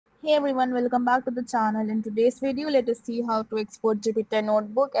Hey everyone, welcome back to the channel. In today's video, let us see how to export Jupyter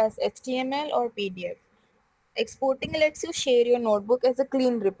Notebook as HTML or PDF. Exporting lets you share your notebook as a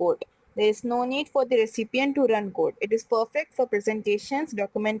clean report. There is no need for the recipient to run code. It is perfect for presentations,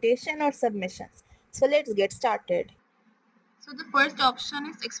 documentation or submissions. So let's get started. So the first option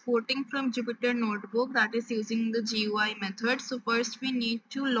is exporting from Jupyter Notebook, that is using the GUI method. So first we need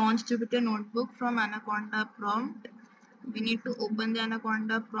to launch Jupyter Notebook from Anaconda prompt. We need to open the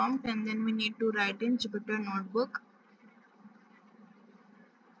Anaconda prompt and then we need to write in Jupyter Notebook.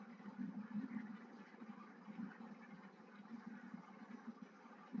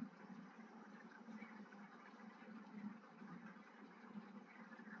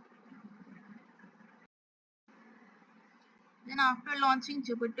 Then after launching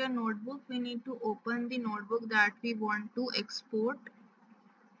Jupyter Notebook, we need to open the notebook that we want to export.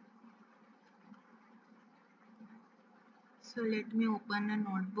 So let me open a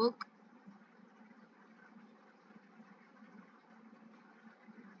notebook.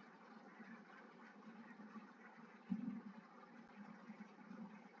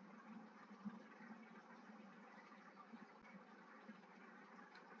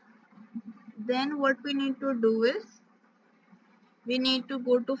 Then what we need to do is, we need to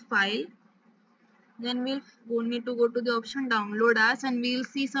go to File. Then we'll need to go to the option Download As, and we'll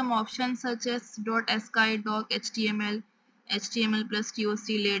see some options such as .sky, doc, HTML, HTML plus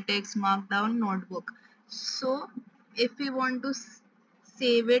TOC, LaTeX, Markdown, Notebook. So if we want to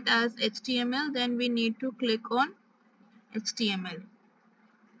save it as HTML, then we need to click on HTML.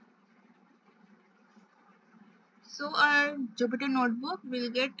 So our Jupyter Notebook will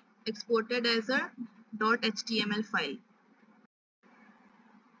get exported as a .html file.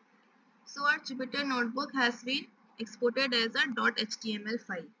 So our Jupyter Notebook has been exported as a .html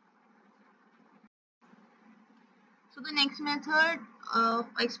file. So the next method of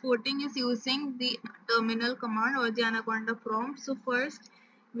exporting is using the terminal command or the Anaconda prompt. So first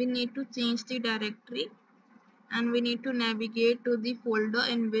we need to change the directory and we need to navigate to the folder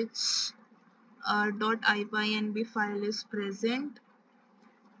in which our .ipynb file is present.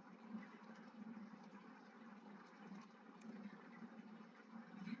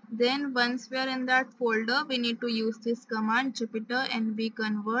 Then once we are in that folder, we need to use this command Jupyter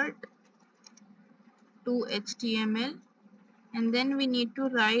Nbconvert to HTML, and then we need to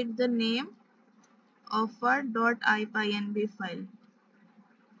write the name of our .ipynb file.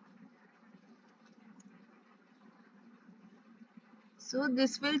 So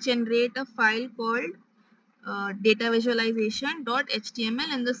this will generate a file called data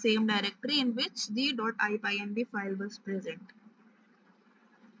visualization.html in the same directory in which the .ipynb file was present.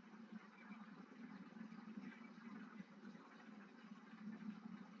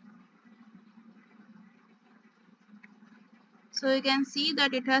 So you can see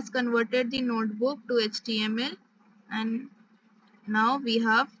that it has converted the notebook to HTML, and now we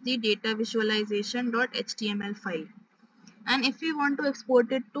have the data visualization.html file. And if we want to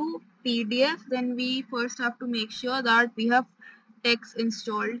export it to PDF, then we first have to make sure that we have text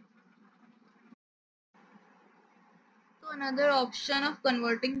installed. So another option of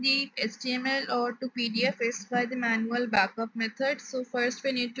converting the HTML or to PDF is by the manual backup method. So first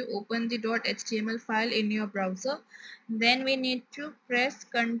we need to open the .html file in your browser. Then we need to press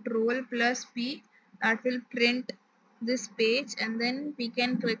Ctrl+P, that will print this page, and then we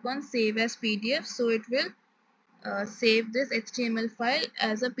can click on Save as PDF. So it will save this HTML file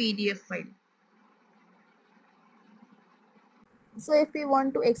as a PDF file. So if we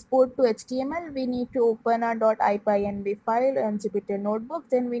want to export to HTML, we need to open our .ipynb file and Jupyter Notebook.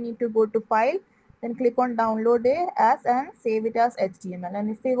 Then we need to go to File, then click on Download as and save it as HTML. And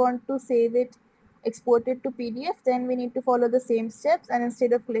if we want to save it, export it to PDF, then we need to follow the same steps, and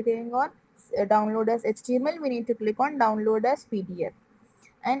instead of clicking on Download as HTML, we need to click on Download as PDF.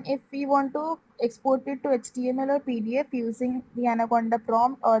 And if we want to export it to HTML or PDF using the Anaconda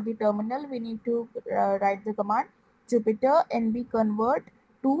prompt or the terminal, we need to write the command Jupyter Nbconvert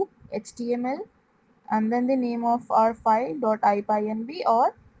to HTML and then the name of our file .ipynb,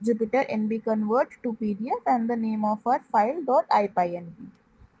 or Jupyter Nbconvert to PDF and the name of our file .ipynb.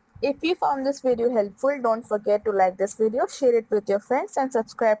 If you found this video helpful, don't forget to like this video, share it with your friends and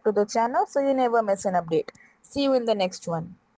subscribe to the channel so you never miss an update. See you in the next one.